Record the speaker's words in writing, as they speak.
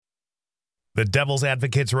The Devil's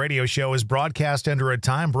Advocates radio show is broadcast under a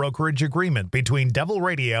time brokerage agreement between Devil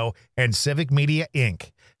Radio and Civic Media,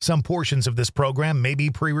 Inc. Some portions of this program may be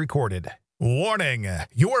pre-recorded. Warning,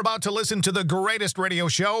 you are about to listen to the greatest radio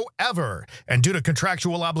show ever. And due to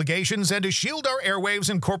contractual obligations and to shield our airwaves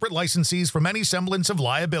and corporate licensees from any semblance of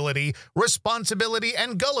liability, responsibility,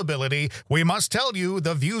 and gullibility, we must tell you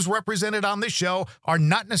the views represented on this show are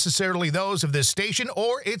not necessarily those of this station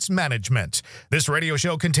or its management. This radio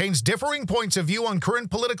show contains differing points of view on current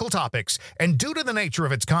political topics, and due to the nature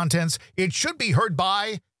of its contents, it should be heard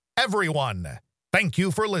by everyone. Thank you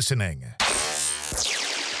for listening.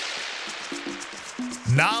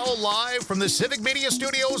 Now live from the Civic Media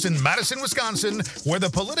Studios in Madison, Wisconsin, where the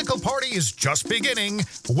political party is just beginning,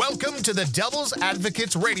 welcome to the Devil's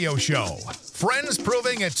Advocates radio show. Friends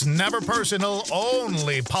proving it's never personal,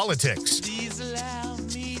 only politics. Please allow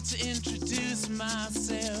me to introduce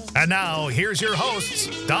myself. And now, here's your hosts,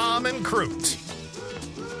 Dom and Crute.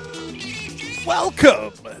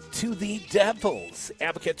 Welcome to the Devil's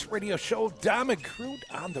Advocates radio show. Dom and Crute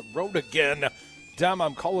on the road again. Dom,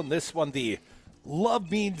 I'm calling this one the Love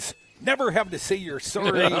Means Never Having to Say You're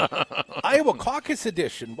Sorry Iowa Caucus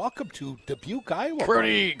Edition. Welcome to Dubuque, Iowa.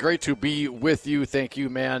 Pretty great to be with you. Thank you,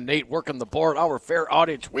 man. Nate, working the board. Our fair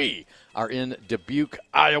audience. We are in Dubuque,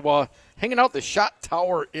 Iowa, hanging out the Shot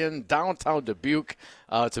Tower in downtown Dubuque.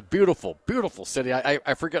 It's a beautiful, beautiful city.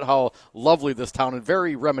 I forget how lovely this town and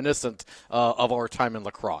very reminiscent of our time in La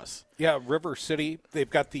Crosse. Yeah, River City. They've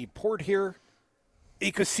got the port here. A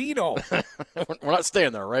casino. We're not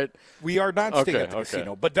staying there, right? We are not staying at the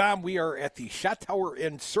casino. But, Dom, we are at the Shot Tower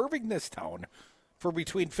Inn serving this town for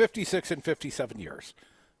between 56 and 57 years.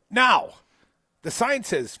 Now, the sign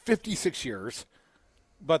says 56 years,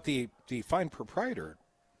 but the fine proprietor,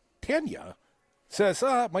 Tanya, says,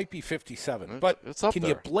 it might be 57. But it's up can there.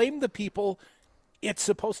 you blame the people? It's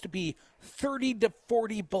supposed to be 30 to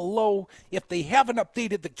 40 below if they haven't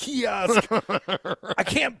updated the kiosk. I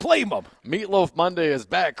can't blame them. Meatloaf Monday is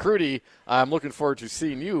back. Crute, I'm looking forward to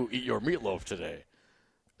seeing you eat your meatloaf today.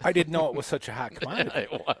 I didn't know it was such a hot commodity.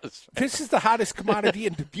 It was. This is the hottest commodity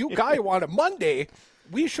in Dubuque, Iowa. On a Monday,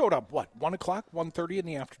 we showed up, 1 o'clock, 1:30 in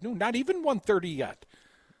the afternoon? Not even 1:30 yet.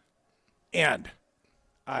 And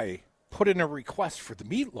I put in a request for the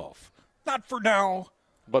meatloaf. Not for now.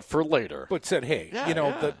 But for later. But said, hey,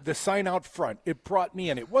 the sign out front, it brought me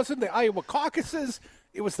in. It wasn't the Iowa caucuses.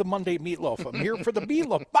 It was the Monday meatloaf. I'm here for the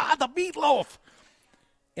meatloaf. The meatloaf.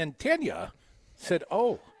 And Tanya said,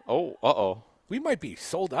 we might be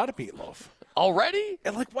sold out of meatloaf. Already?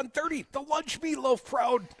 At like 1:30, the lunch meatloaf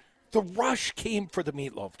crowd, the rush came for the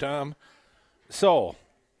meatloaf, Tom. So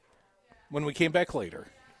when we came back later,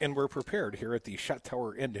 and we're prepared here at the Shot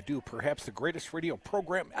Tower Inn to do perhaps the greatest radio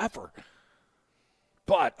program ever,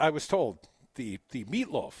 but I was told the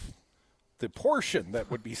meatloaf, the portion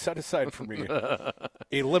that would be set aside for me,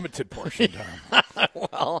 a limited portion, Tom.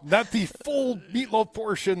 Well, not the full meatloaf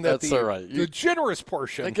portion. That's all right. The generous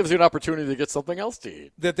portion. That gives you an opportunity to get something else to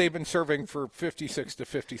eat. That they've been serving for 56 to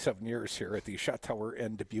 57 years here at the Shot Tower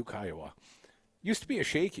in Dubuque, Iowa. Used to be a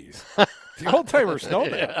Shakey's. The old-timers know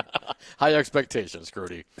that. Yeah. High expectations,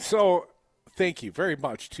 Crute. So thank you very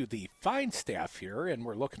much to the fine staff here, and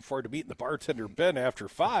we're looking forward to meeting the bartender, Ben, after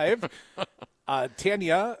 5.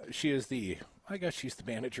 Tanya, she's the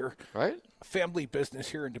manager. Right. Family business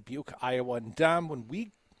here in Dubuque, Iowa. And, Dom, when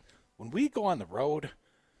we go on the road,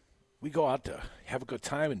 we go out to have a good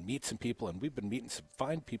time and meet some people, and we've been meeting some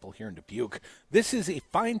fine people here in Dubuque. This is a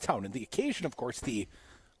fine town, and the occasion, of course, the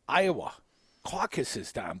Iowa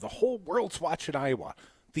caucuses, Dom. The whole world's watching Iowa.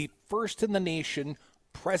 The first in the nation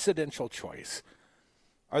presidential choice.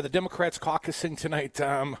 Are the Democrats caucusing tonight,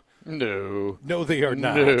 Tom? No. No, they are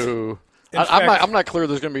not. No. I'm not clear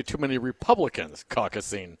there's going to be too many Republicans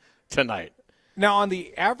caucusing tonight. Now, on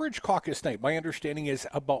the average caucus night, my understanding is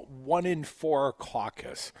about 1 in 4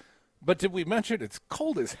 caucus. But did we mention it's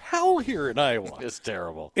cold as hell here in Iowa? It's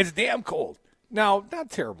terrible. It's damn cold. Now, not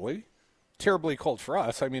terribly cold for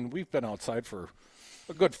us. I mean, we've been outside for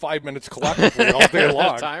a good 5 minutes collectively all day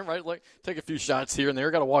long. Time, right? Like, take a few shots here and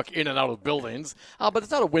there. Got to walk in and out of buildings. But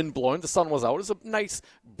it's not a wind blowing. The sun was out. It's a nice,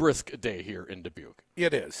 brisk day here in Dubuque.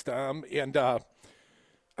 It is. And I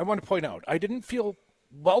want to point out, I didn't feel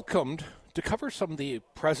welcomed to cover some of the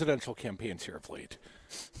presidential campaigns here of late.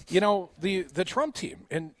 You know, the Trump team,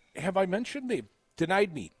 and have I mentioned they've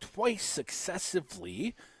denied me twice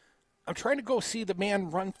successively. I'm trying to go see the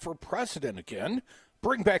man run for president again.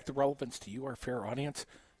 Bring back the relevance to you, our fair audience.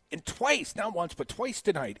 And twice, not once, but twice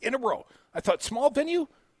denied in a row. I thought, small venue?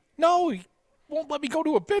 No, he won't let me go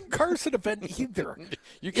to a Ben Carson event either.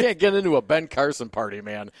 You can't get into a Ben Carson party,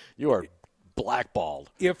 man. You are blackballed.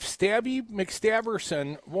 If Stabby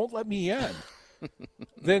McStabberson won't let me in,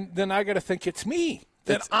 then I got to think it's me.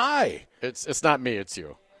 It's not me, it's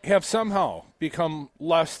you. Have somehow become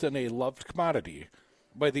less than a loved commodity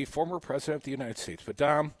by the former president of the United States. But,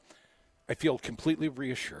 Dom, I feel completely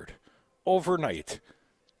reassured. Overnight,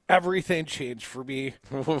 everything changed for me.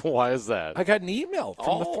 Why is that? I got an email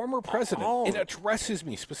from the former president. It addresses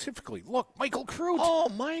me specifically. Look, Michael Crute. Oh,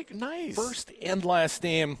 Mike, nice. First and last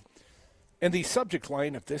name. And the subject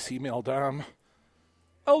line of this email, Dom,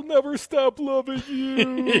 I'll never stop loving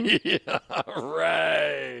you. Yeah,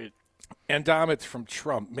 right. And, Dom, it's from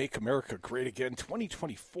Trump. Make America Great Again,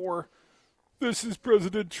 2024. This is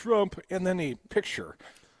President Trump. And then a picture.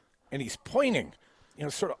 And he's pointing,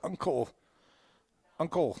 sort of Uncle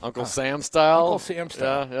Sam style. Uncle Sam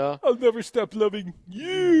style. Yeah. I'll never stop loving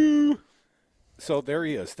you. So there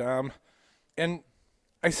he is, Dom. And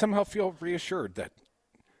I somehow feel reassured that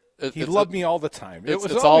he loved me all the time. It was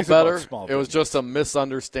it's always all better. About small it was business. just a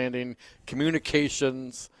misunderstanding,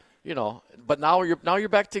 communications, But now you're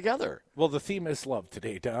back together. Well, the theme is love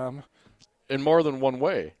today, Dom. In more than one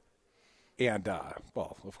way. And,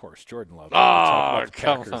 of course, Jordan loves. Oh, We'll talk about the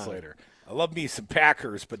come Packers on. later. I love me some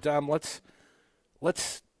Packers, but Dom,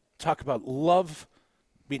 let's talk about love,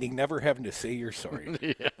 meaning never having to say you're sorry.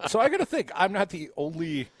 Yeah. So I got to think I'm not the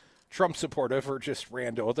only Trump supporter or just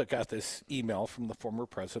rando that got this email from the former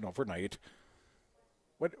president overnight.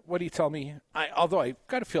 What do you tell me? Although I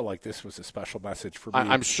got to feel like this was a special message for me.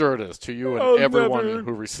 I'm sure it is to you and I'll everyone never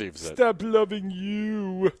who receives it. Stop loving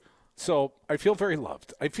you. So I feel very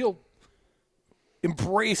loved. I feel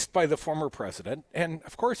embraced by the former president. And,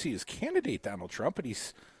 of course, he is candidate Donald Trump, and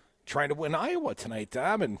he's trying to win Iowa tonight,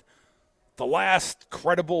 Dom. And the last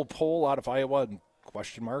credible poll out of Iowa,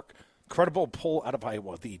 credible poll out of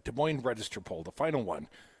Iowa, the Des Moines Register poll, the final one,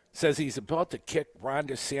 says he's about to kick Ron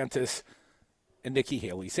DeSantis and Nikki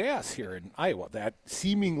Haley's ass here in Iowa. That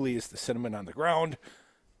seemingly is the sentiment on the ground.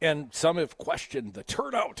 And some have questioned the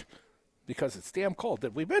turnout because it's damn cold.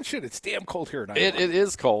 Did we mention it's damn cold here in Iowa? It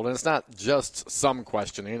is cold, and it's not just some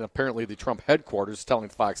questioning. Apparently, the Trump headquarters is telling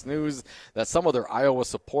Fox News that some of their Iowa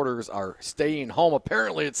supporters are staying home.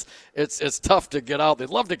 Apparently, it's tough to get out. They'd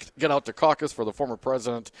love to get out to caucus for the former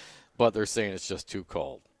president, but they're saying it's just too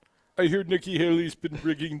cold. I hear Nikki Haley's been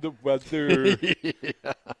rigging the weather.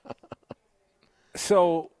 Yeah.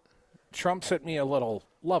 So Trump sent me a little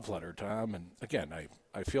love letter, Tom, and again,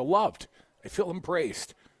 I feel loved. I feel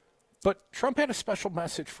embraced. But Trump had a special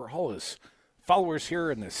message for all his followers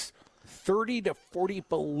here in this 30 to 40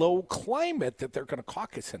 below climate that they're going to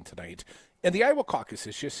caucus in tonight. And the Iowa caucus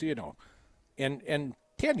is just so you know. And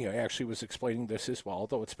Tanya actually was explaining this as well,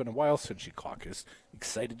 though it's been a while since she caucused.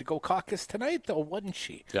 Excited to go caucus tonight, though, wasn't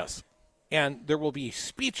she? Yes. And there will be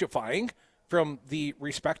speechifying from the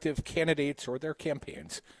respective candidates or their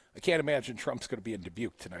campaigns. I can't imagine Trump's going to be in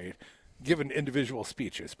Dubuque tonight giving individual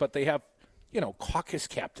speeches, but they have, caucus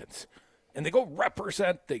captains. And they go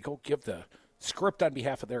represent, they go give the script on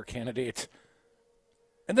behalf of their candidates,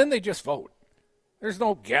 and then they just vote. There's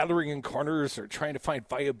no gathering in corners or trying to find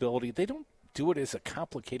viability. They don't do it as a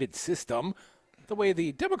complicated system the way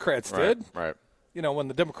the Democrats did. Right. When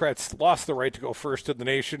the Democrats lost the right to go first in the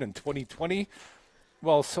nation in 2020.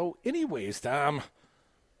 Well, so anyways, Dom,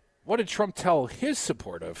 what did Trump tell his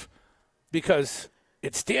supportive? Because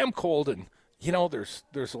it's damn cold and,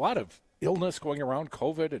 there's a lot of illness going around,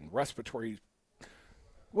 COVID and respiratory.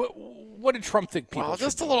 What did Trump think people Well, should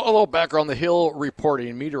just do? a little background. The Hill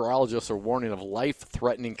reporting meteorologists are warning of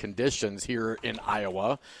life-threatening conditions here in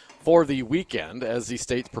Iowa for the weekend as the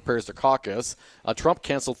state prepares to caucus. Trump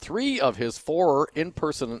canceled 3 of his 4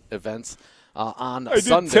 in-person events on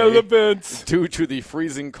Sunday events. due to the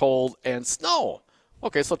freezing cold and snow.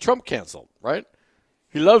 Okay, so Trump canceled, right?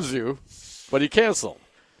 He loves you, but he canceled.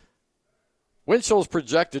 Wind chill is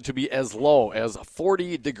projected to be as low as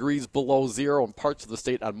 40 degrees below zero in parts of the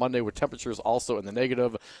state on Monday, with temperatures also in the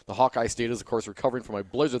negative. The Hawkeye State is, of course, recovering from a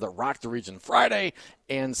blizzard that rocked the region Friday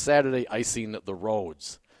and Saturday, icing the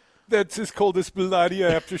roads. That's as cold as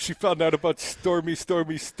Melania after she found out about stormy.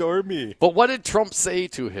 But what did Trump say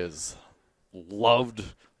to his loved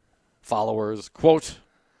followers? Quote,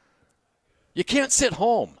 "You can't sit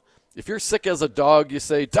home. If you're sick as a dog, you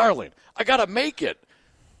say, 'Darling, I got to make it.'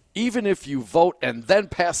 Even if you vote and then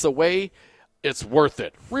pass away, it's worth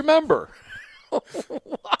it. Remember."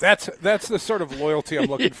 That's the sort of loyalty I'm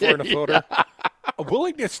looking for in a voter. A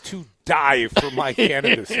willingness to die for my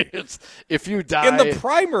candidacy. It's, if you die In the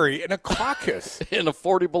primary, in a caucus. in a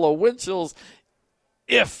 40 below wind chills,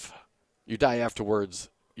 if you die afterwards,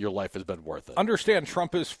 your life has been worth it. Understand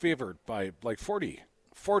Trump is favored by like 40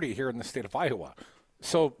 here in the state of Iowa.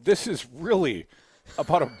 So this is really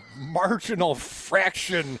about a marginal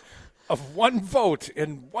fraction of one vote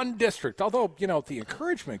in one district. Although, the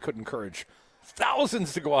encouragement could encourage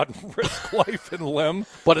thousands to go out and risk life and limb.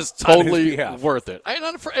 But it's on his totally behalf. worth it.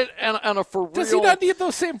 And for real. Does he not need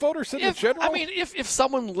those same voters in the general? I mean, if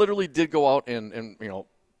someone literally did go out and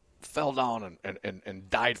fell down and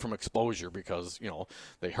died from exposure because,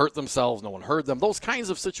 they hurt themselves, no one heard them, those kinds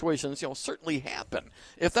of situations, certainly happen.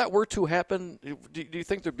 If that were to happen, do you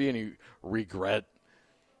think there'd be any regret?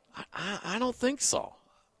 I don't think so.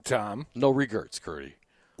 Tom, No regrets, Curdy.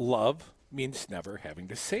 love means never having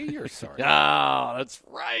to say you're sorry. Ah, that's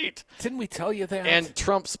right. Didn't we tell you that? And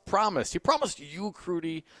Trump's promised. He promised you,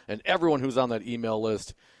 Crute, and everyone who's on that email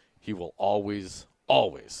list, he will always,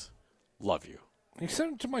 always love you. he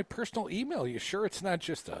sent it to my personal email. You sure it's not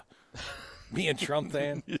just a me and Trump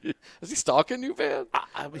thing? Is he stalking you, Van?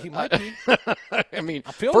 He might be. I mean,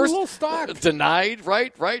 I feel first a little stalked. denied,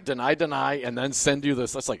 right? Deny, and then send you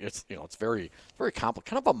this. That's like it's very, very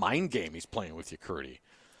complicated. Kind of a mind game he's playing with you, Curdy.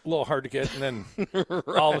 A little hard to get, and then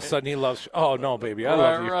all of a sudden he loves. Oh no, baby, I Right,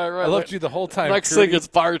 love you. right. I loved you the whole time. Next Trudy. thing, it's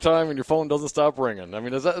fire time, and your phone doesn't stop ringing. I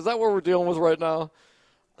mean, is that what we're dealing with right now?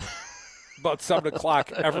 About 7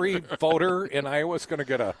 o'clock, every voter in Iowa is going to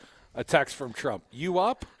get a text from Trump. You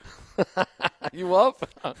up? You up?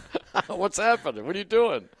 What's happening? What are you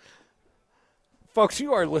doing? Folks,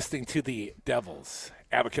 you are listening to the Devil's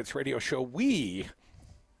Advocates Radio Show. We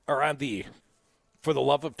are on the For the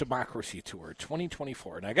Love of Democracy Tour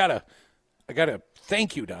 2024. And I gotta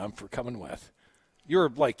thank you, Dom, for coming with. You're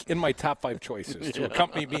like in my top 5 choices to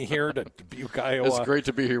accompany me here to Dubuque, Iowa. It's great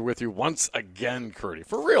to be here with you once again, Curdy.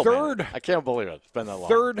 For real, Third- man. I can't believe it. It's been that long.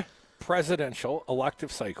 Third presidential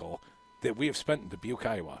elective cycle that we have spent in Dubuque,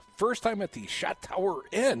 Iowa. First time at the Shot Tower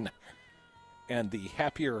Inn. And the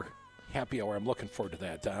happy hour, I'm looking forward to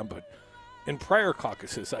that, Dom. But in prior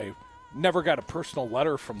caucuses, I never got a personal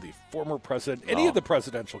letter from the former president, any of the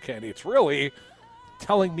presidential candidates, really,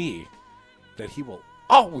 telling me that he will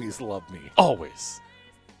always love me. Always.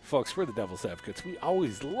 Folks, we're the Devil's Advocates. We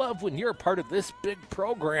always love when you're a part of this big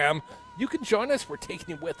program. You can join us. We're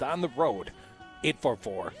taking you with on the road.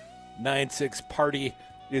 844-96-PARTY. It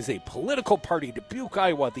is a political party. Dubuque,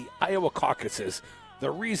 Iowa, the Iowa caucuses.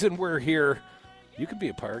 The reason we're here, you can be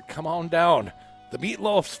a part. Come on down. The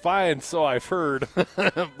meatloaf's fine, so I've heard.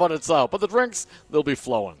 But it's out. But the drinks, they'll be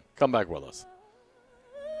flowing. Come back with us.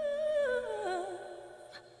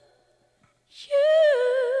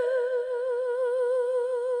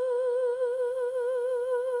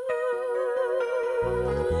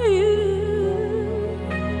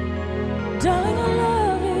 Darling, I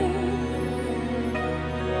love you.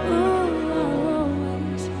 Ooh,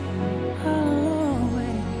 I'll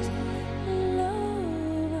always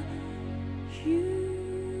love you.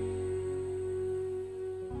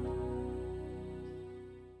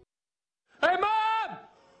 Hey, Mom!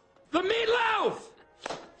 The meatloaf!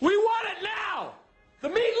 We want it now! The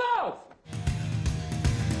meatloaf!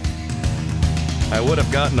 I would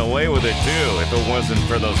have gotten away with it too if it wasn't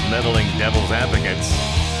for those meddling devil's advocates.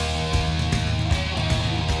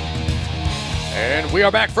 And we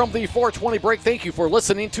are back from the 420 break. Thank you for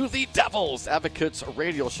listening to the Devil's Advocates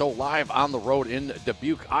radio show live on the road in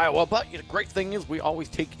Dubuque, Iowa. But the great thing is we always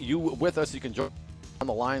take you with us. You can join on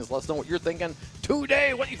the lines. Let us know what you're thinking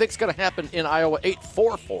today. What do you think is going to happen in Iowa?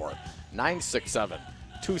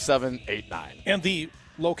 844-967-2789. And the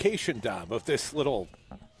location, Dom, of this little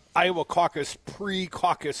Iowa caucus,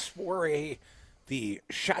 pre-caucus soiree, the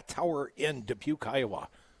Shot Tower in Dubuque, Iowa,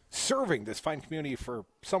 serving this fine community for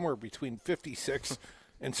somewhere between 56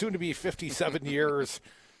 and soon to be 57 years.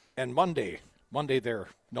 And Monday they're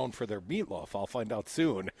known for their meatloaf. I'll find out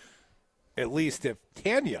soon, at least if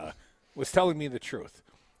Tanya was telling me the truth.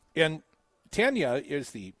 And Tanya is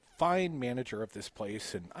the fine manager of this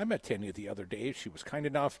place, and I met Tanya the other day. She was kind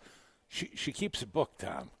enough. She keeps a book,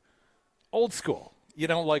 Tom. Old school,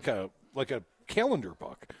 like a calendar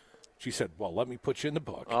book. She said, well, let me put you in the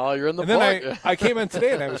book. Oh, you're in the book. And then I came in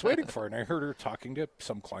today, and I was waiting for her, and I heard her talking to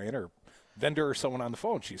some client or vendor or someone on the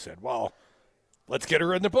phone. She said, well, let's get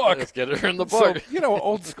her in the book. Let's get her in the book. So,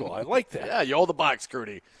 old school. I like that. Yeah, you owe the box,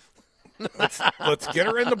 Curdy. Let's get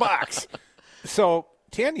her in the box. So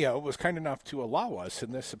Tanya was kind enough to allow us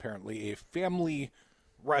in this apparently a family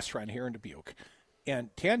restaurant here in Dubuque. And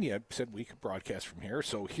Tanya said we could broadcast from here.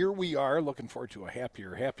 So here we are, looking forward to a happy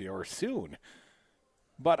hour soon.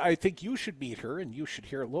 But I think you should meet her, and you should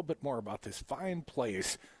hear a little bit more about this fine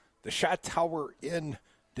place, the Shot Tower in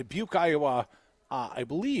Dubuque, Iowa. I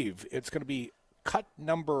believe it's going to be cut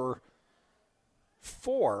number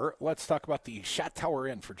 4. Let's talk about the Shot Tower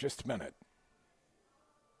Inn for just a minute.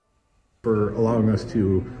 for allowing us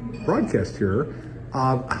to broadcast here.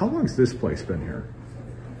 How long's this place been here?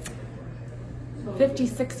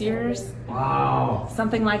 56 years. Wow.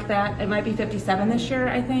 Something like that. It might be 57 this year,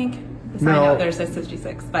 I think. The sign Now- out there says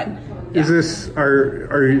 56, but yeah. Is this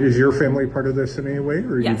is your family part of this in any way,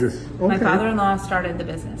 or Yes. you just My father-in-law started the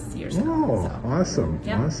business years ago. Oh, so, awesome,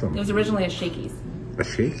 yeah. awesome. It was originally a Shakey's. A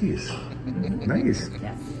Shakey's, nice.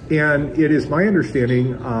 Yes. And it is my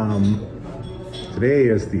understanding today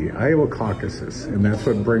is the Iowa caucuses, and that's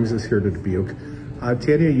what brings us here to Dubuque.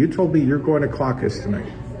 Tanya, you told me you're going to caucus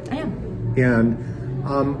tonight. I am. And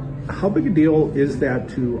how big a deal is that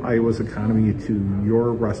to Iowa's economy, to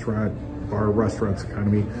your restaurant's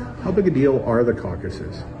economy? How big a deal are the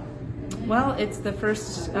caucuses? Well, it's the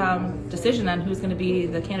first decision on who's going to be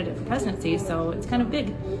the candidate for presidency, so it's kind of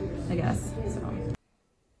big, I guess. So.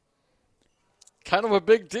 Kind of a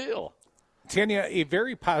big deal. Tanya, a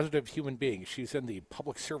very positive human being. She's in the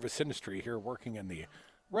public service industry here, working in the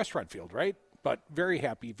restaurant field, right? But very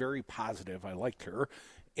happy, very positive. I liked her.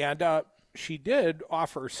 And she did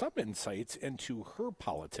offer some insights into her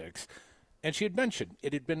politics. And she had mentioned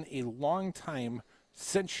it had been a long time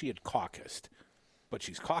since she had caucused. But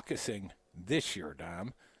she's caucusing this year,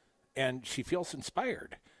 Dom. And she feels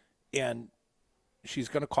inspired. And she's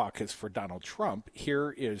going to caucus for Donald Trump.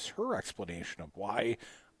 Here is her explanation of why.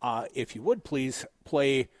 If you would please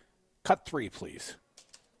play cut 3, please.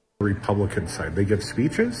 Republican side, they give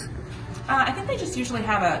speeches? I think they just usually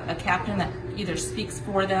have a captain that either speaks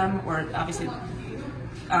for them or obviously.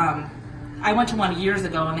 I went to one years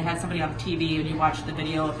ago and they had somebody on TV and you watched the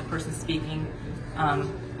video of the person speaking.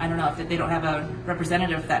 I don't know if they don't have a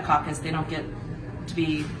representative of that caucus, they don't get to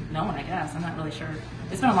be known, I guess. I'm not really sure.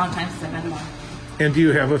 It's been a long time since I've been to one. And do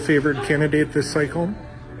you have a favorite candidate this cycle?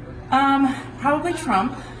 Probably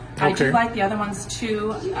Trump. I Okay. do like the other ones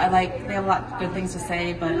too. They have a lot of good things to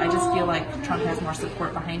say, but I just feel like Trump has more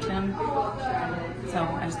support behind him. So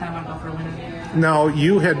I just kind of want to go for a winner. Now,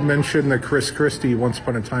 you had mentioned that Chris Christie, once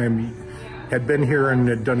upon a time, had been here and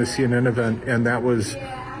had done a CNN event, and that was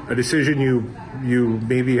a decision you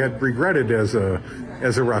maybe had regretted as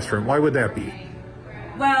a restaurant. Why would that be?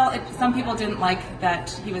 Well, some people didn't like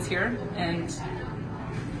that he was here, and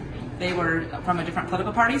they were from a different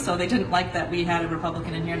political party, so they didn't like that we had a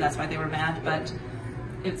Republican in here. That's why they were mad, but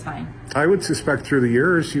it's fine. I would suspect through the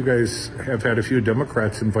years you guys have had a few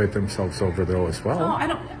Democrats invite themselves over, though, as well.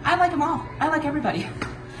 Oh, I like them all. I like everybody.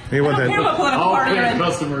 Anyone I don't care what political all party you're paying in.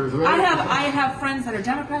 customers, right? I have friends that are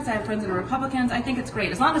Democrats. I have friends that are Republicans. I think it's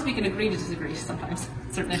great as long as we can agree to disagree sometimes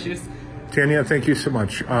certain issues. Tanya, thank you so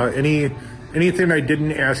much. Anything I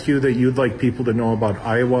didn't ask you that you'd like people to know about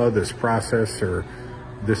Iowa, this process, or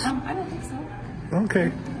this? I don't think so.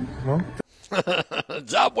 Okay. Well,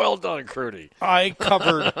 Job well done, Crute. I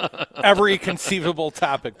covered every conceivable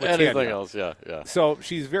topic with Anything Tanya. else, yeah. So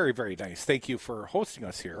she's very, very nice. Thank you for hosting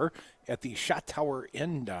us here at the Shot Tower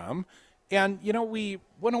in Dom. And, we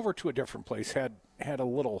went over to a different place, had a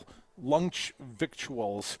little lunch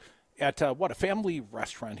victuals at, a family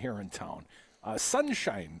restaurant here in town.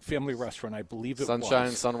 Sunshine Family Restaurant, I believe it was.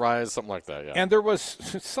 Sunshine, sunrise, something like that, yeah. And there was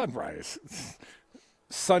Sunrise.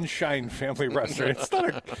 Sunshine Family Restaurant. It's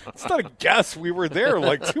not a guess. We were there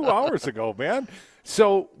like 2 hours ago, man.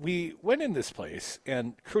 So we went in this place,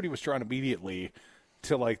 and Crute was drawn immediately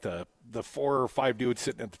to like the 4 or 5 dudes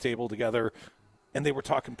sitting at the table together, and they were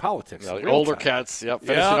talking politics. Yeah, in the real older time. cats, finishing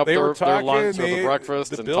Yeah, up they their were talking, lunch or the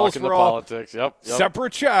breakfast the and bills talking the were all politics. Yep.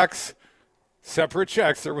 Separate checks. Separate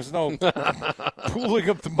checks. There was no pooling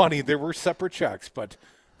up the money. There were separate checks, but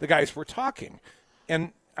the guys were talking.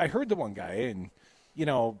 And I heard the one guy, and,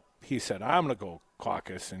 he said, I'm going to go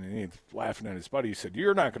caucus. And he's laughing at his buddy. He said,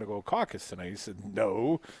 you're not going to go caucus tonight. He said,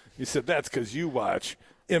 no. He said, that's because you watch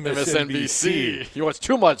MSNBC. You watch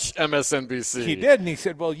too much MSNBC. He did, and he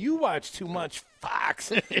said, well, you watch too much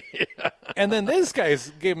Fox. And then this guy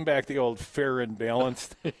gave him back the old fair and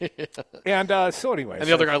balanced. And so anyway. And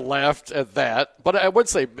the other guy laughed at that. But I would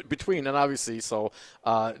say between, and obviously,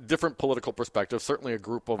 different political perspectives, certainly a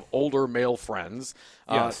group of older male friends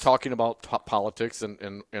talking about politics and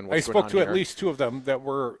what's going on. I spoke to here. at least 2 of them that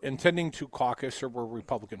were intending to caucus or were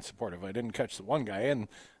Republican supportive. I didn't catch the one guy. And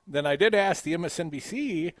then I did ask the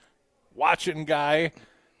MSNBC watching guy,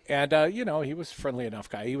 and, he was a friendly enough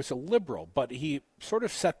guy. He was a liberal, but he sort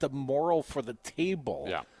of set the moral for the table.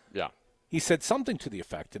 Yeah. He said something to the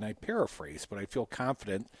effect, and I paraphrase, but I feel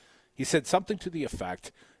confident. He said something to the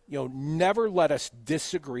effect, never let us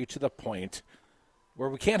disagree to the point where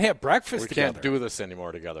we can't have breakfast together. We can't do this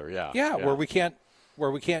anymore together, yeah. Yeah, where we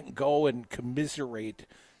can't go and commiserate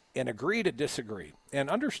and agree to disagree. And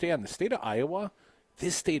understand, the state of Iowa,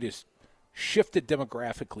 this state is shifted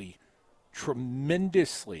demographically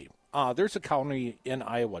tremendously. There's a county in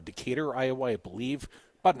Iowa, Decatur, Iowa, I believe,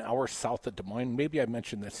 about an hour south of Des Moines. Maybe I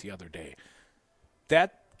mentioned this the other day.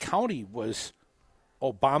 That county was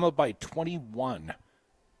Obama by 21,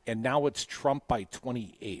 and now it's Trump by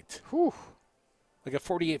 28. Whew. Like a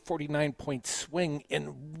 48, 49-point swing in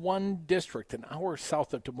one district, an hour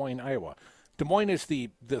south of Des Moines, Iowa. Des Moines is the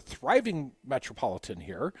thriving metropolitan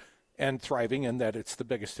here, and thriving in that it's the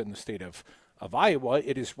biggest in the state of Iowa.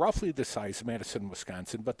 It is roughly the size of Madison,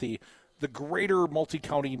 Wisconsin, but the greater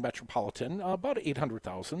multi-county metropolitan, about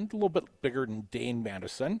 800,000, a little bit bigger than Dane,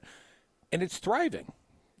 Madison, and it's thriving,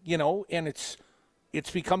 and it's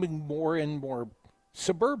becoming more and more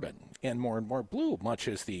suburban and more blue, much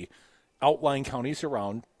as the outlying counties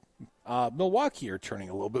around Milwaukee are turning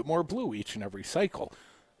a little bit more blue each and every cycle.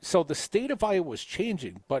 So the state of Iowa is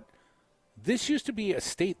changing, but this used to be a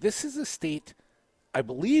state. This is a state, I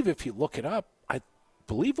believe, if you look it up, I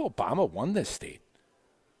believe Obama won this state.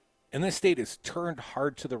 And this state is turned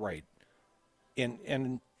hard to the right.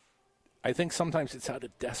 And I think sometimes it's out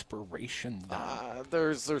of desperation.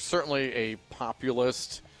 There's certainly a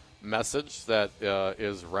populist message that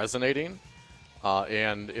is resonating.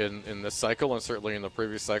 And in this cycle, and certainly in the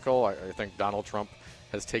previous cycle, I think Donald Trump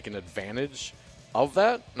has taken advantage of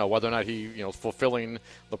that. Now, whether or not he, is fulfilling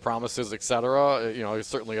the promises, et cetera, is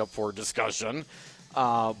certainly up for discussion.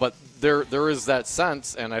 But there is that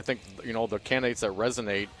sense, and I think, the candidates that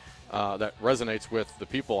resonates with the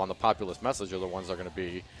people on the populist message are the ones that are going to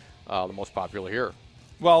be the most popular here.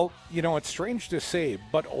 Well, it's strange to say,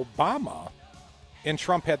 but Obama and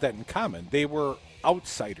Trump had that in common. They were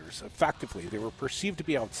outsiders, effectively. They were perceived to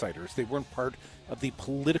be outsiders. They weren't part of the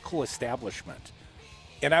political establishment.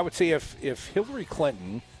 And I would say if Hillary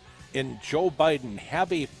Clinton and Joe Biden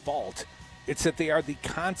have a fault, it's that they are the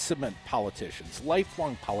consummate politicians,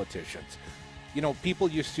 lifelong politicians.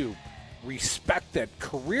 People used to respect that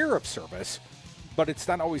career of service, but it's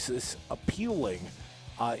not always this appealing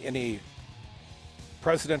in a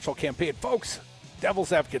presidential campaign. Folks,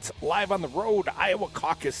 Devil's Advocates live on the road, Iowa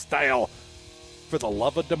caucus style, for the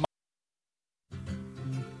love of democracy.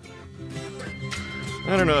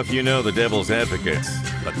 I don't know if you know the Devil's Advocates,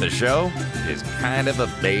 but the show is kind of a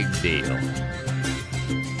big deal.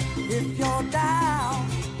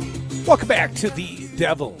 Welcome back to the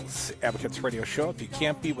Devil's Advocates radio show. If you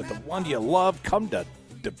can't be with the one you love, come to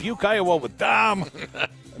Dubuque, Iowa with Dom.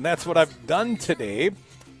 And that's what I've done today.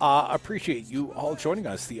 Appreciate you all joining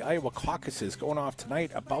us. The Iowa caucus is going off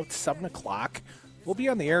tonight about 7 o'clock. We'll be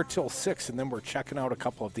on the air till 6, and then we're checking out a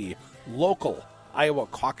couple of the local Iowa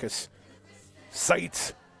caucus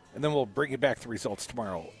sites, and then we'll bring you back the results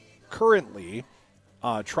tomorrow. Currently,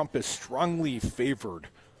 Trump is strongly favored.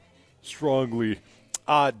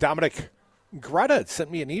 Dominic Greta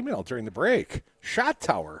sent me an email during the break. Shot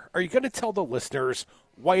Tower. Are you going to tell the listeners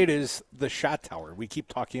why it is the Shot Tower? We keep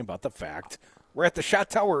talking about the fact we're at the Shot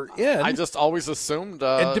Tower Inn. I just always assumed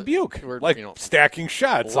in Dubuque, stacking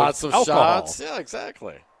shots, lots of alcohol. shots. Yeah,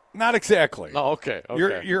 exactly. Not exactly. Oh, okay.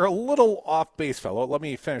 You're a little off base, fellow. Let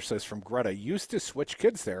me finish this from Greta. Used to switch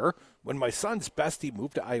kids there. When my son's bestie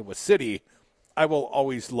moved to Iowa City, I will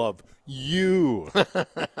always love you.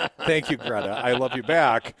 Thank you, Greta. I love you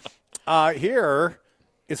back. Here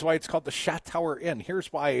is why it's called the Shot Tower Inn.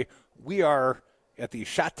 Here's why we are at the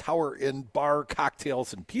Shot Tower Inn bar,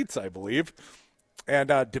 cocktails, and pizza, I believe. And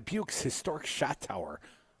Dubuque's historic Shot Tower.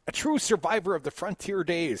 A true survivor of the frontier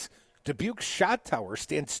days, Dubuque's Shot Tower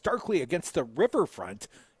stands starkly against the riverfront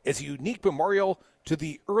as a unique memorial to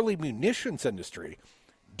the early munitions industry.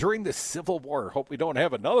 During the Civil War, hope we don't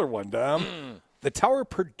have another one, Dom, the tower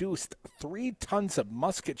produced 3 tons of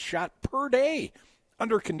musket shot per day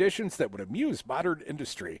under conditions that would amuse modern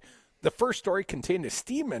industry. The first story contained a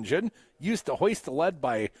steam engine used to hoist the lead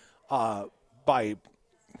by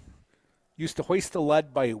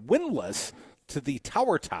windlass to the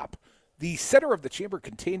tower top. The center of the chamber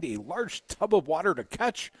contained a large tub of water to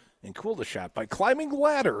catch and cool the shot. By climbing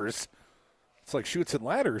ladders, it's like chutes and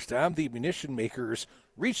ladders, Dom, the munition makers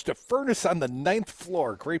reached a furnace on the 9th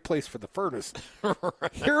floor. Great place for the furnace.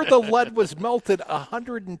 Here the lead was melted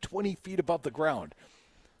 120 feet above the ground.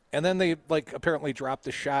 And then they apparently dropped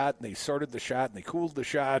the shot, and they sorted the shot, and they cooled the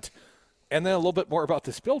shot. And then a little bit more about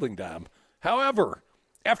this building, Dom. However,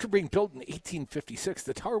 after being built in 1856,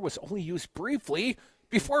 the tower was only used briefly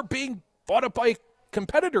before being bought up by a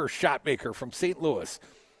competitor shot maker from St. Louis.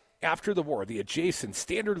 After the war, the adjacent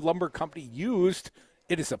Standard Lumber Company used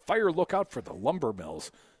it as a fire lookout for the lumber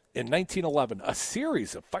mills. In 1911, a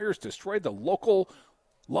series of fires destroyed the local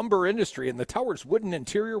lumber industry, and the tower's wooden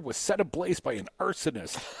interior was set ablaze by an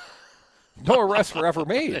arsonist. No arrests were ever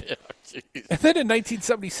made. And then in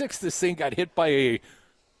 1976, this thing got hit by a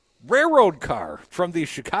railroad car from the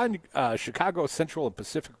Chicago Central and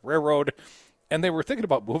Pacific Railroad, and they were thinking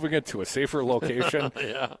about moving it to a safer location.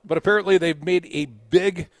 Yeah. But apparently they've made a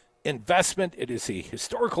big investment. It is a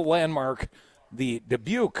historical landmark, the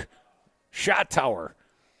Dubuque Shot Tower.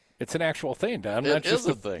 It's an actual thing, Don. Not just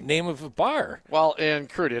a the thing. name of a bar. Well, and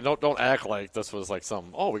Crute, don't act like this was like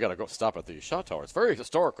some, we got to go stop at the shot tower. It's very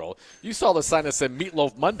historical. You saw the sign that said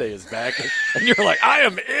Meatloaf Monday is back, and you're like, I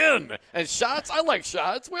am in. And shots, I like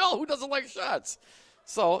shots. Well, who doesn't like shots?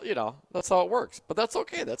 So, that's how it works. But that's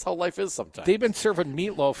okay. That's how life is sometimes. They've been serving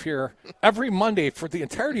meatloaf here every Monday for the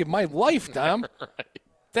entirety of my life, Dom. Right.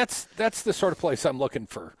 That's the sort of place I'm looking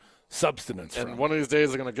for substance And from. one of these days,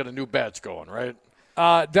 they're going to get a new batch going, right?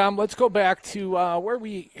 Dom, let's go back to where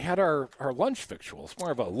we had our lunch victuals, more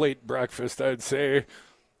of a late breakfast, I'd say.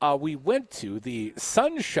 We went to the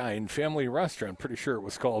Sunshine Family Restaurant, pretty sure it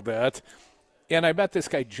was called that, and I met this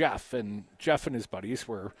guy, Jeff, and his buddies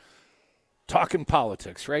were talking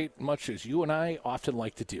politics, right, much as you and I often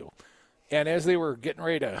like to do. And as they were getting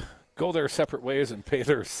ready to go their separate ways and pay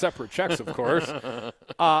their separate checks, of course,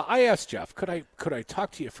 I asked Jeff, could I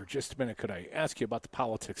talk to you for just a minute? Could I ask you about the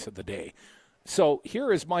politics of the day? So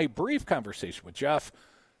here is my brief conversation with Jeff.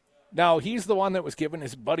 Now, he's the one that was giving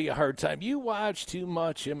his buddy a hard time. You watch too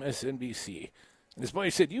much MSNBC. And his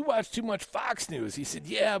buddy said, you watch too much Fox News. He said,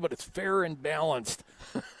 yeah, but it's fair and balanced.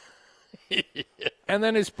 Yeah. And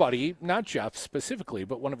then his buddy, not Jeff specifically,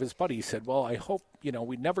 but one of his buddies said, well, I hope,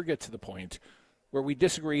 we never get to the point where we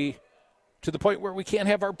disagree to the point where we can't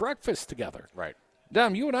have our breakfast together. Right.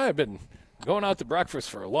 Dom, you and I have been going out to breakfast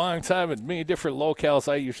for a long time in many different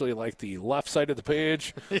locales. I usually like the left side of the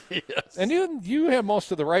page. Yes. And you have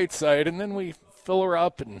most of the right side, and then we fill her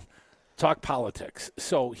up and talk politics.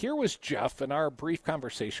 So here was Jeff in our brief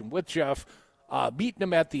conversation with Jeff, meeting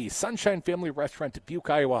him at the Sunshine Family Restaurant, Dubuque,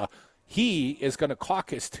 Iowa. He is going to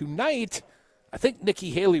caucus tonight. I think Nikki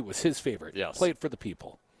Haley was his favorite. Yes. Played for the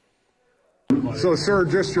people. So, sir,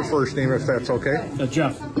 just your first name, if that's okay.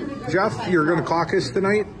 Jeff. Jeff, you're going to caucus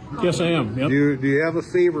tonight? Yes, I am. Yep. Do you have a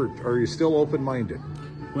favorite? Are you still open-minded?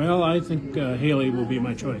 Well, I think Haley will be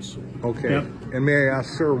my choice. Okay. Yep. And may I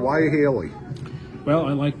ask, sir, why Haley? Well,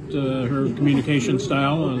 I liked her communication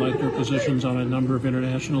style. I liked her positions on a number of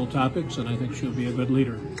international topics, and I think she'll be a good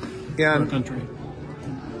leader for our country.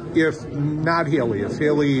 If not Haley, if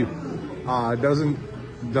Haley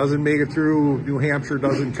doesn't make it through New Hampshire,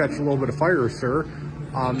 doesn't catch a little bit of fire, sir,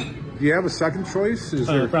 do you have a second choice? Is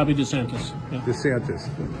there probably DeSantis. Yeah. DeSantis?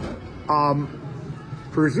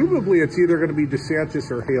 Presumably, it's either going to be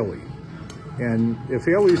DeSantis or Haley. And if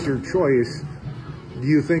Haley's your choice, do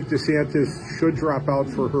you think DeSantis should drop out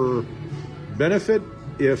for her benefit?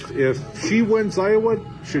 If she wins Iowa,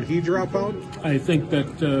 should he drop out? I think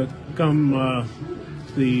that come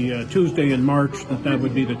the Tuesday in March, that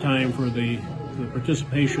would be the time for the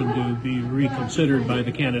participation to be reconsidered by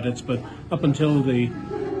the candidates. But up until the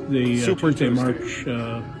Tuesday, March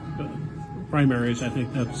primaries, I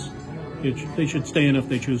think they should stay in if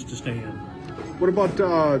they choose to stay in. What about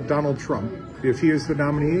Donald Trump? If he is the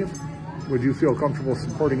nominee, would you feel comfortable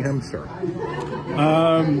supporting him, sir?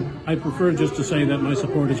 I prefer just to say that my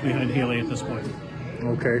support is behind Haley at this point.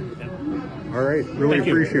 Okay. Yeah. All right. Really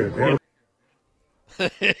appreciate it.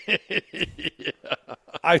 Yeah.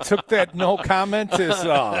 I took that no comment as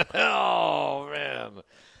oh man,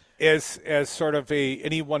 as sort of a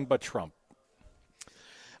anyone but Trump.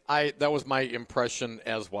 That was my impression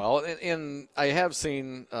as well, and I have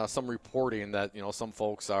seen some reporting that some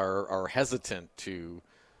folks are hesitant to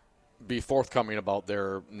be forthcoming about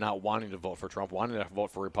their not wanting to vote for Trump, wanting to vote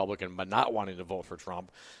for Republican, but not wanting to vote for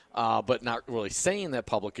Trump, but not really saying that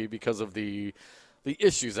publicly because of the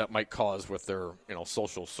issues that might cause with their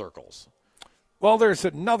social circles. Well, there's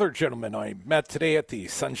another gentleman I met today at the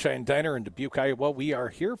Sunshine Diner in Dubuque, Iowa. We are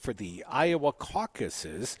here for the Iowa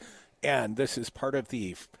caucuses, and this is part of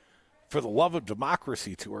the For the Love of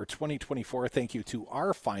Democracy Tour 2024. Thank you to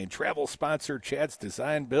our fine travel sponsor, Chad's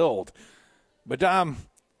Design Build. But, Dom,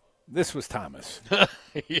 this was Thomas.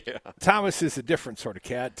 Yeah. Thomas is a different sort of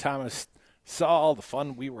cat. Thomas saw all the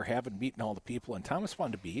fun we were having, meeting all the people, and Thomas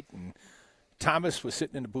wanted to meet. And Thomas was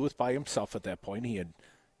sitting in the booth by himself at that point. He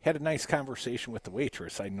had a nice conversation with the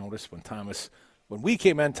waitress. I noticed when we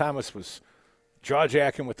came in, Thomas was jaw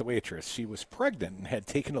jacking with the waitress. She was pregnant and had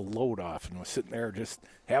taken a load off and was sitting there just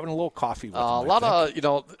having a little coffee with them, a lot of,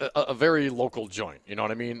 a very local joint. You know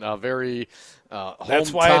what I mean? A very That's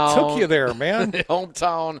hometown, why I took you there, man.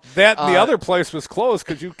 Hometown. That and the other place was closed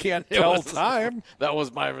because you can't tell time. That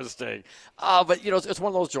was my mistake. But, it's one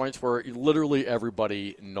of those joints where literally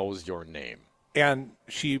everybody knows your name. And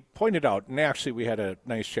she pointed out, and actually we had a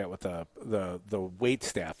nice chat with the wait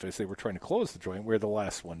staff as they were trying to close the joint. We're the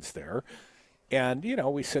last ones there. And,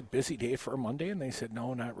 we said busy day for a Monday, and they said,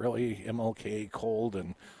 no, not really, MLK, cold.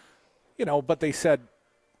 And, but they said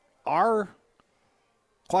our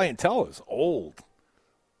clientele is old.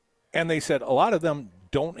 And they said a lot of them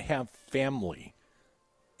don't have family.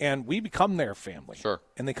 And we become their family. Sure.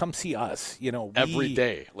 And they come see us, every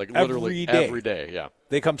day. Like literally every day, yeah.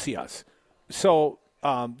 They come see us. So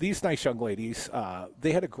these nice young ladies,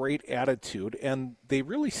 they had a great attitude, and they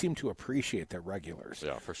really seem to appreciate their regulars.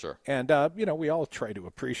 Yeah, for sure. And, we all try to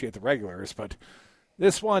appreciate the regulars, but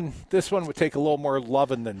this one would take a little more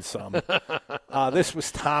loving than some. This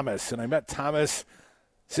was Thomas, and I met Thomas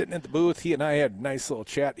sitting at the booth. He and I had a nice little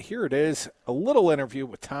chat. Here it is, a little interview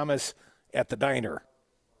with Thomas at the diner.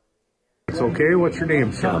 It's okay. What's your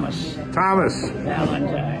name, sir? Thomas.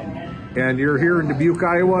 Valentine. And you're here in Dubuque,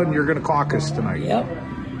 Iowa, and you're going to caucus tonight. Yep.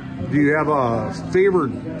 Do you have a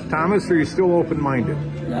favorite, Thomas, or are you still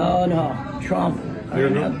open-minded? No. Trump.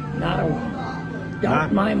 Not a doubt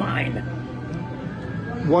in my mind.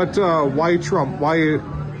 What? Why Trump? Why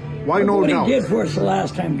no doubt? What he did for us the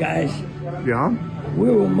last time, guys. Yeah. We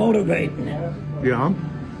were motivating. Yeah.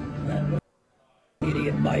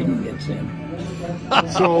 Idiot Biden gets in.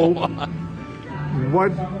 So,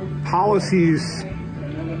 what policies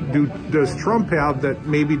does Trump have that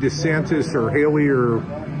maybe DeSantis or Haley or?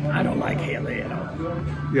 I don't like Haley at all.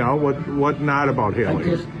 Yeah, what not about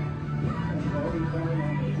Haley?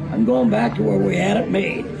 I'm going back to where we had it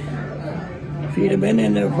made. If he'd have been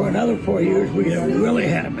in there for another 4 years, we'd have really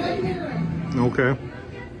had it made. Okay.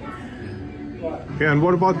 And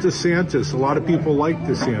what about DeSantis? A lot of people like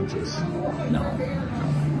DeSantis. No.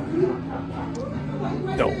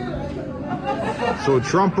 So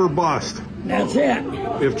Trump or bust? That's it.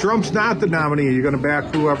 If Trump's not the nominee, are you going to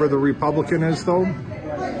back whoever the Republican is, though?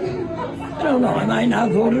 I don't know. I might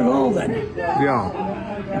not vote at all then. Yeah.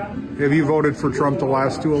 Have you voted for Trump the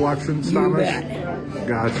last two elections, Thomas? You bet.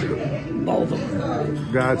 Gotcha. Both of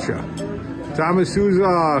them. Gotcha. Thomas, who's,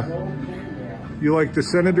 you like the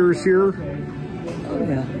senators here? Oh,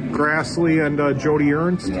 yeah. Grassley and Jody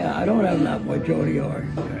Ernst? Yeah, I don't have enough with Jody or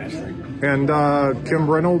Grassley. And Kim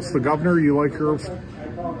Reynolds, the governor, you like her?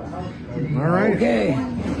 All right. Okay.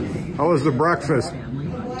 How was the breakfast?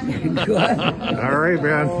 Good. All right,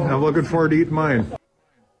 man. I'm looking forward to eating mine.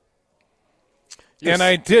 Yes. And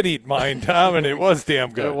I did eat mine, Tom, and it was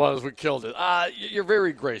damn good. It was. We killed it. You're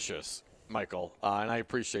very gracious, Michael, and I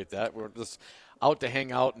appreciate that. We're just out to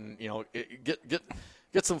hang out and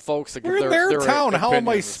get some folks to get We're in their town. Opinions. How am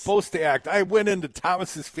I supposed to act? I went into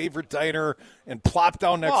Thomas's favorite diner and plopped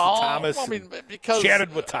down next to Thomas. Well, I mean, because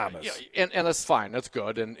chatted with Thomas, and that's fine. That's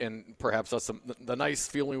good, and perhaps that's the nice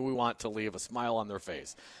feeling we want to leave a smile on their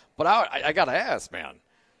face. But I got to ask, man,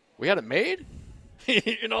 we had it made.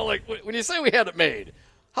 Like when you say we had it made,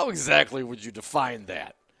 how exactly would you define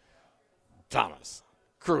that, Thomas?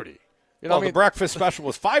 Crute. The breakfast special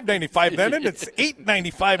was $5.95 then, and it's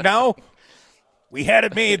 $8.95 now. We had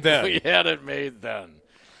it made then. We had it made then.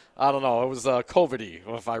 I don't know. It was COVID-y,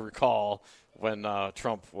 if I recall, when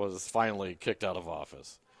Trump was finally kicked out of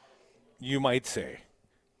office. You might say.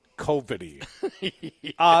 COVID-y.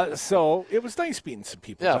 So it was nice meeting some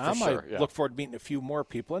people, Tom. For sure, I look forward to meeting a few more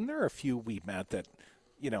people, and there are a few we met that,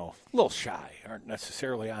 a little shy, aren't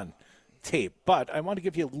necessarily on tape. But I want to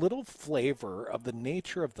give you a little flavor of the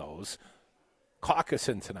nature of those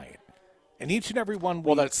caucusing tonight. And each and every one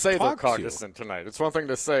they're caucusing tonight. It's one thing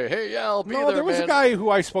to say, hey, yeah, I'll be there, there was man. a guy who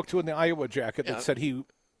I spoke to in the Iowa jacket that said he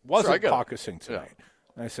wasn't caucusing tonight. Yeah.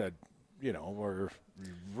 And I said, we're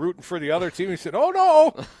rooting for the other team. He said, oh,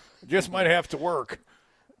 no, just might have to work.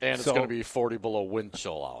 And it's going to be 40 below wind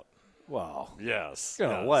chill out. Well, yes.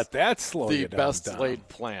 Let that slow you down. The best laid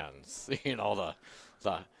plans.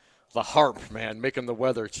 The harp, man, making the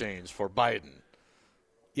weather change for Biden.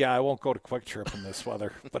 Yeah, I won't go to Quick Trip in this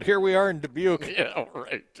weather. But here we are in Dubuque. Yeah,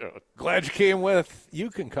 right, dude. Glad you came with. You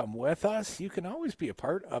can come with us. You can always be a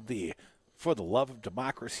part of the For the Love of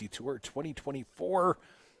Democracy Tour 2024.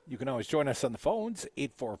 You can always join us on the phones,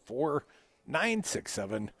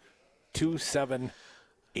 844-967-2777.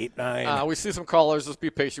 8-9. We see some callers. Just be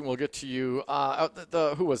patient. We'll get to you.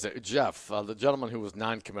 Who was it? Jeff, the gentleman who was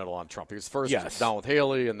non-committal on Trump. He was first down with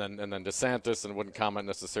Haley, and then DeSantis, and wouldn't comment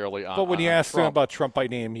necessarily on. But when you asked Trump. him about Trump by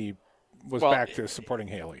name, he was back to supporting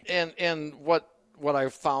Haley. And what I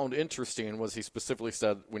found interesting was he specifically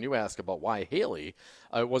said, when you ask about why Haley,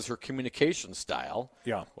 was her communication style,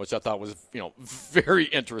 which I thought was very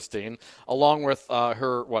interesting, along with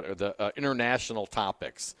the international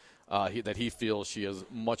topics that he feels she is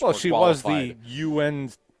much more qualified. Well, she was the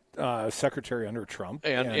UN secretary under Trump,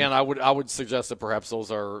 and I would suggest that perhaps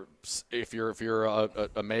those are, if you're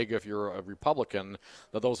a MAGA, if you're a Republican,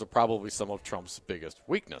 that those are probably some of Trump's biggest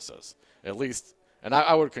weaknesses, at least. And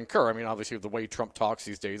I would concur. I mean, obviously, the way Trump talks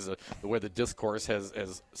these days, the way the discourse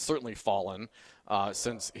has certainly fallen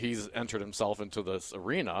since he's entered himself into this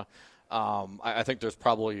arena. I think there's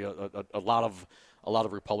probably a lot of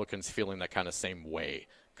Republicans feeling that kind of same way,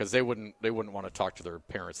 because they wouldn't want to talk to their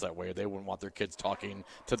parents that way. They wouldn't want their kids talking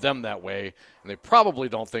to them that way. And they probably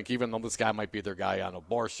don't think, even though this guy might be their guy on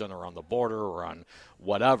abortion or on the border or on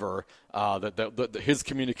whatever, that his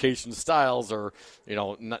communication styles are,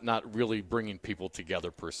 not really bringing people together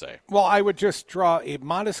per se. Well, I would just draw a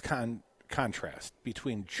modest contrast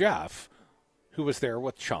between Jeff, who was there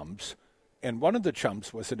with chums, and one of the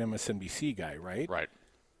chums was an MSNBC guy, right? Right.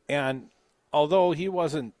 And although he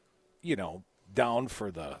wasn't, down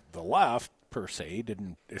for the left per se,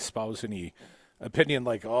 didn't espouse any opinion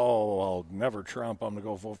like, oh, well, never Trump, I'm going to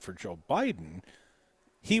go vote for Joe Biden.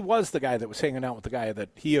 He was the guy that was hanging out with the guy that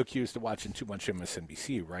he accused of watching too much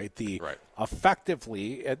MSNBC, right?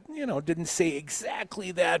 Effectively, didn't say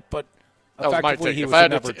exactly that, but effectively he was a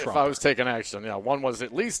never Trump. If I was taking action, one was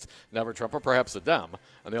at least never Trump, or perhaps a Dem,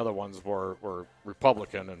 and the other ones were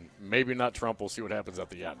Republican, and maybe not Trump. We'll see what happens at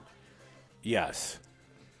the end. Yes.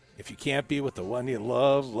 If you can't be with the one you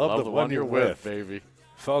love the one you're with, baby.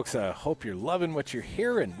 Folks, I hope you're loving what you're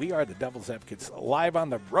hearing. We are the Devil's Advocates, live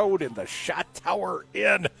on the road in the Shot Tower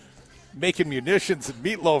Inn, making munitions and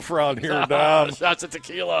meatloaf around here, Dom. Shots of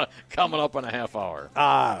tequila coming up in a half hour.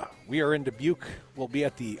 We are in Dubuque. We'll be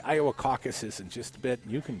at the Iowa caucuses in just a bit.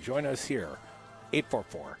 You can join us here,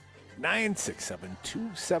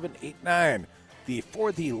 844-967-2789. The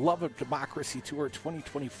For the Love of Democracy Tour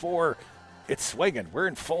 2024. It's swinging. We're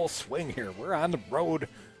in full swing here. We're on the road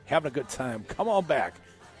having a good time. Come on back.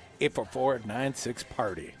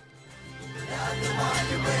 844-96-PARTY.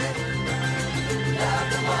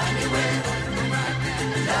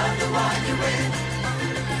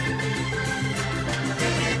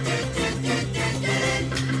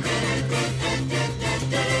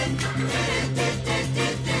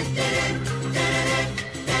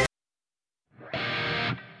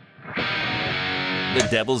 The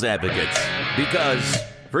Devil's Advocates, because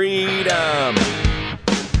freedom.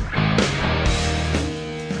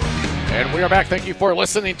 And we are back. Thank you for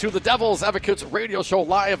listening to the Devil's Advocates radio show,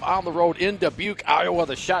 live on the road in Dubuque, Iowa,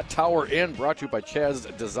 the Shot Tower Inn, brought to you by Chad's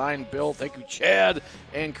Design Build. Thank you, Chad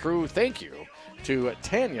and crew. Thank you to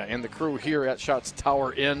Tanya and the crew here at Shots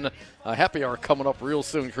Tower Inn. Happy hour coming up real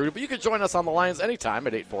soon, crew. But you can join us on the lines anytime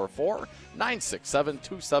at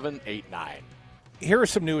 844-967-2789. Here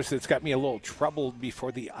is some news that's got me a little troubled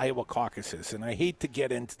before the Iowa caucuses, and I hate to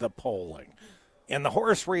get into the polling and the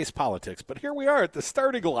horse race politics, but here we are at the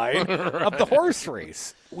starting line of the horse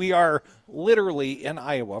race. We are literally in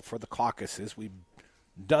Iowa for the caucuses. We've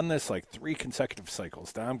done this like 3 consecutive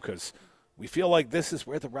cycles, Dom, because we feel like this is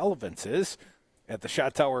where the relevance is at the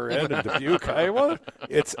Shot Tower Inn in Dubuque, Iowa.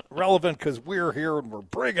 It's relevant because we're here and we're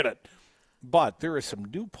bringing it. But there is some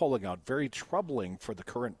new polling out, very troubling for the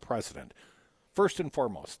current president. First and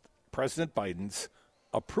foremost, President Biden's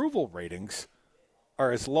approval ratings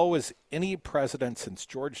are as low as any president since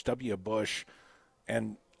George W. Bush,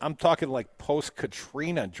 and I'm talking like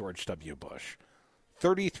post-Katrina George W. Bush.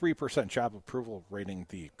 33% job approval rating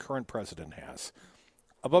the current president has.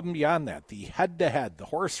 Above and beyond that, the head-to-head, the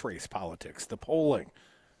horse race politics, the polling,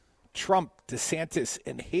 Trump, DeSantis,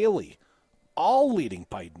 and Haley all leading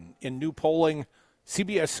Biden in new polling.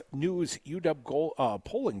 CBS News UW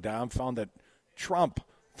polling down found that Trump,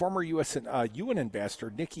 former UN ambassador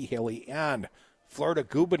Nikki Haley, and Florida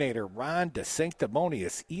Gubernator Ron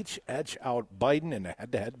DeSanctimonious each edge out Biden in a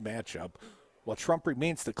head-to-head matchup. While Trump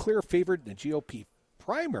remains the clear favorite in the GOP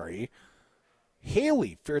primary,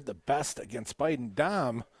 Haley fared the best against Biden.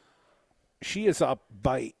 Dom, she is up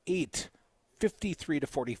by 8,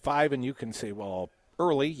 53-45, and you can say, well,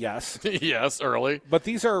 early, yes. Yes, early. But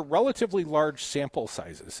these are relatively large sample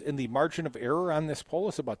sizes, and the margin of error on this poll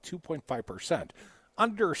is about 2.5%.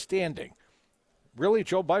 Understanding, really,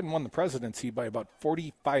 Joe Biden won the presidency by about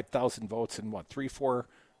 45,000 votes in 3, 4,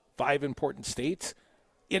 5 important states.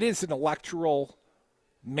 it is an electoral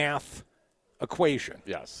math equation.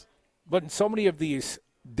 Yes. But in so many of these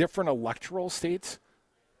different electoral states,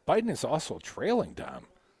 Biden is also trailing Dom.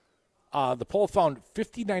 The poll found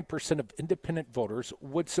 59% of independent voters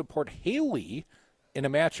would support Haley in a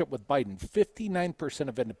matchup with Biden. 59%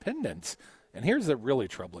 of independents. And here's the really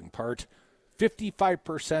troubling part.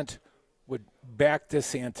 55% would back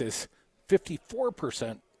DeSantis.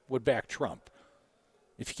 54% would back Trump.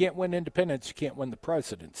 If you can't win independents, you can't win the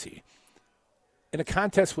presidency. In a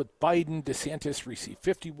contest with Biden, DeSantis received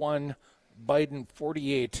 51, Biden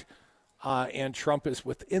 48, and Trump is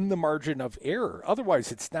within the margin of error.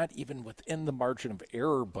 Otherwise, it's not even within the margin of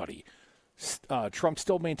error, buddy. Trump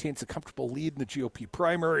still maintains a comfortable lead in the GOP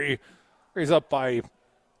primary. He's up by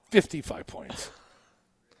 55 points.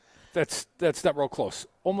 That's not real close.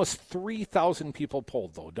 Almost 3,000 people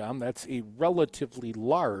polled, though, Dom. That's a relatively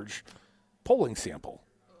large polling sample.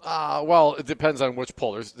 Well, it depends on which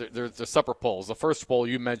poll. There's separate polls. The first poll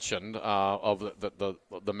you mentioned of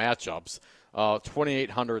the matchups,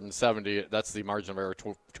 2,870. That's the margin of error,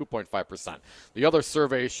 2.5%. The other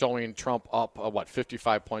survey showing Trump up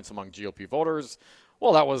 55 points among GOP voters.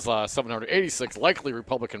 Well, that was 786 likely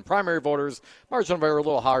Republican primary voters. Margin of error a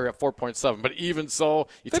little higher at 4.7. But even so,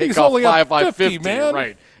 you take off 5 by 50, man.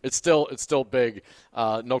 right? It's still big,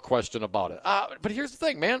 no question about it. But here's the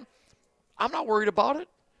thing, man. I'm not worried about it.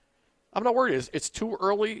 I'm not worried. It's too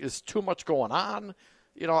early. It's too much going on.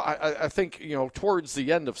 I think, towards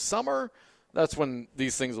the end of summer, that's when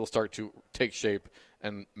these things will start to take shape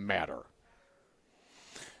and matter.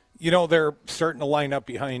 They're starting to line up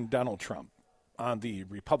behind Donald Trump on the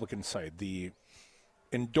Republican side. The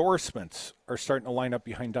endorsements are starting to line up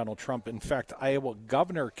behind Donald Trump. In fact, Iowa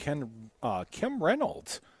Governor Kim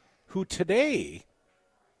Reynolds, who today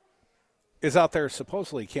is out there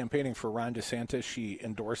supposedly campaigning for Ron DeSantis. She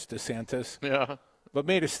endorsed DeSantis. Yeah. But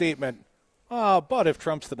made a statement, but if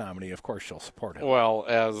Trump's the nominee, of course she'll support him. Well,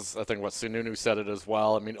 as I think what Sununu said it as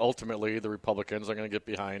well, I mean, ultimately the Republicans are going to get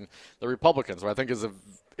behind the Republicans. What I think is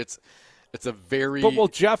it's a very... But will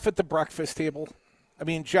Jeff at the breakfast table... I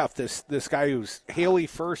mean, Jeff, this guy who's Haley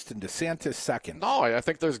first and DeSantis second. No, I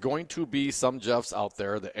think there's going to be some Jeffs out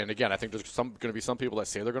there. And again, I think there's going to be some people that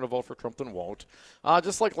say they're going to vote for Trump and won't.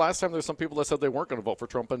 Just like last time, there's some people that said they weren't going to vote for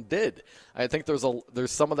Trump and did. I think there's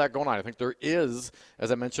some of that going on. I think there is,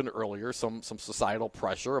 as I mentioned earlier, some societal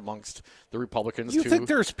pressure amongst the Republicans. You think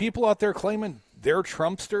there's people out there claiming they're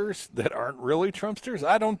Trumpsters that aren't really Trumpsters?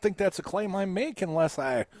 I don't think that's a claim I make unless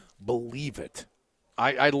I believe it.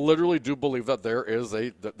 I literally do believe that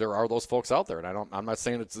there are those folks out there, and I'm not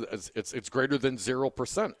saying it's greater than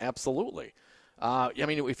 0%. Absolutely. I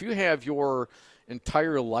mean, if you have your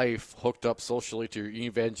entire life hooked up socially to your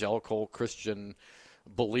evangelical Christian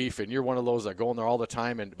belief, and you're one of those that go in there all the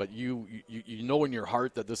time, but you know in your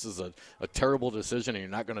heart that this is a terrible decision and you're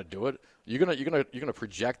not going to do it, you're gonna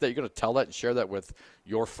project that, you're gonna tell that and share that with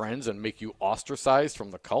your friends and make you ostracized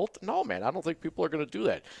from the cult? No, man, I don't think people are gonna do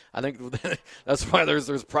that. I think that's why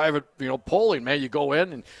there's private polling, man. You go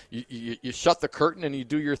in and you shut the curtain and you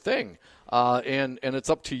do your thing. And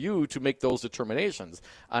it's up to you to make those determinations.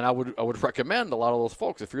 And I would recommend a lot of those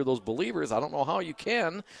folks, if you're those believers, I don't know how you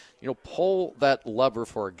can, pull that lever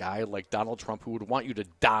for a guy like Donald Trump who would want you to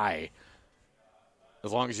die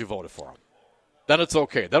as long as you voted for him. Then it's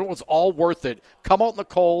okay. Then it's all worth it. Come out in the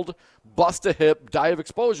cold, bust a hip, die of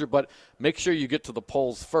exposure, but make sure you get to the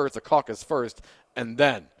polls first, the caucus first, and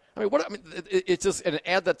then. It's just, and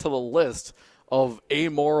add that to the list of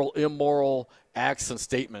amoral, immoral acts and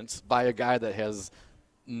statements by a guy that has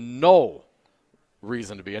no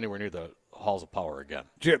reason to be anywhere near the halls of power again.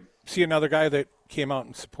 Jim, see another guy that came out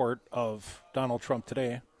in support of Donald Trump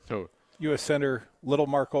today? Who? U.S. Senator Little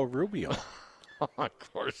Marco Rubio. Of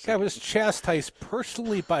course. Guy was chastised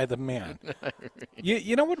personally by the man.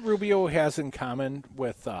 You know what Rubio has in common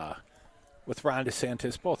with Ron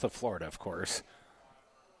DeSantis, both of Florida, of course?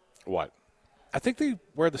 What? I think they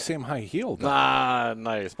wear the same high heel.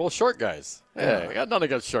 Nice. Both short guys. Hey, I got nothing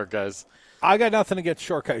against short guys. I got nothing against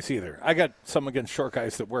short guys either. I got some against short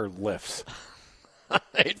guys that wear lifts.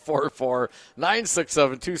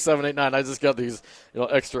 844-967-2789. I just got these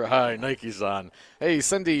extra high Nikes on. Hey,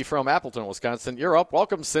 Cindy from Appleton, Wisconsin. You're up.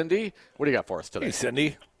 Welcome, Cindy. What do you got for us today? Hey,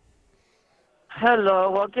 Cindy. Hello.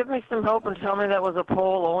 Well, give me some hope and tell me that was a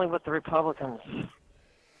poll only with the Republicans.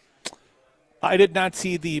 I did not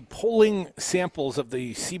see the polling samples of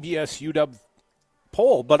the CBS UW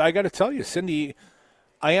poll, but I got to tell you, Cindy,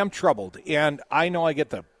 I am troubled, and I know I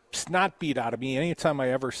get the snot beat out of me anytime I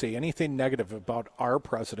ever say anything negative about our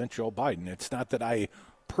president, Joe Biden. It's not that I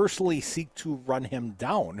personally seek to run him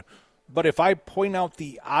down, but if I point out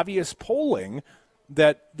the obvious polling,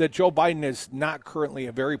 that Joe Biden is not currently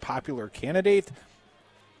a very popular candidate.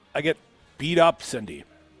 I get beat up, Cindy.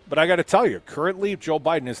 But I got to tell you, currently Joe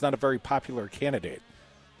Biden is not a very popular candidate.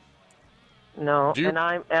 No, and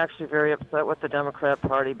I'm actually very upset with the Democrat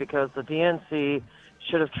Party because the DNC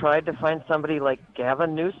should have tried to find somebody like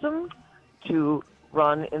Gavin Newsom to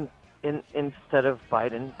run instead of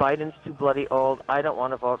Biden. Biden's too bloody old. I don't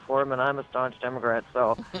want to vote for him, and I'm a staunch Democrat.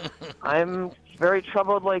 So I'm very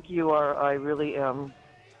troubled like you are. I really am.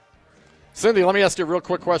 Cindy, let me ask you a real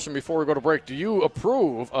quick question before we go to break. Do you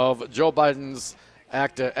approve of Joe Biden's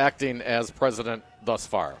acting as president thus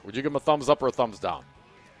far? Would you give him a thumbs up or a thumbs down?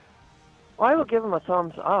 Well, I will give him a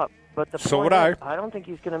thumbs up, but the So point would I. is, I don't think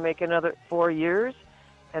he's going to make another 4 years,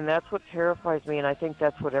 and that's what terrifies me, and I think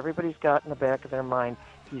that's what everybody's got in the back of their mind.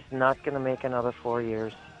 He's not going to make another 4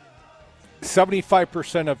 years.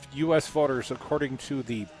 75% of U.S. voters, according to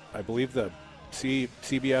I believe the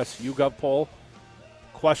CBS YouGov poll,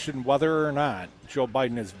 question whether or not Joe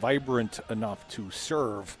Biden is vibrant enough to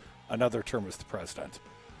serve another term as the president.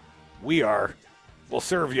 We are. We'll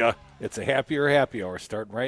serve you. It's a happy hour starting right